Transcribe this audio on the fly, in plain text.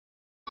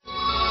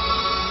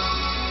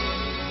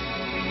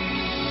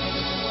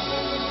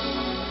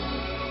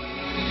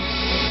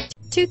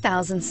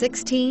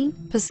2016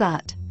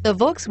 Passat. The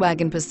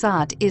Volkswagen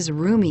Passat is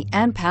roomy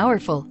and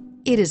powerful.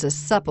 It is a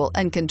supple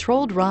and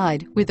controlled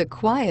ride with a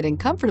quiet and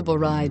comfortable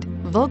ride.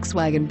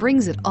 Volkswagen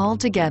brings it all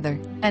together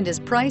and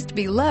is priced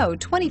below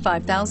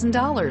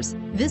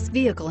 $25,000. This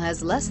vehicle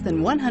has less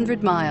than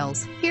 100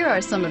 miles. Here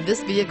are some of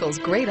this vehicle's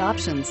great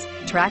options: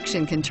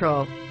 traction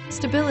control,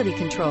 stability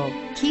control,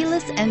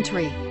 keyless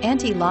entry,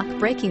 anti-lock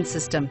braking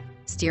system,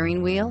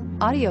 steering wheel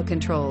audio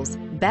controls,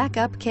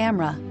 backup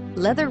camera,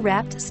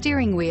 leather-wrapped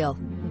steering wheel,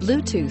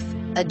 Bluetooth,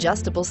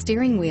 adjustable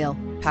steering wheel,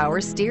 power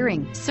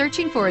steering.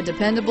 Searching for a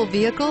dependable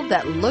vehicle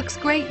that looks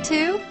great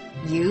too?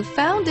 You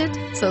found it,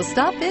 so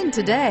stop in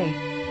today.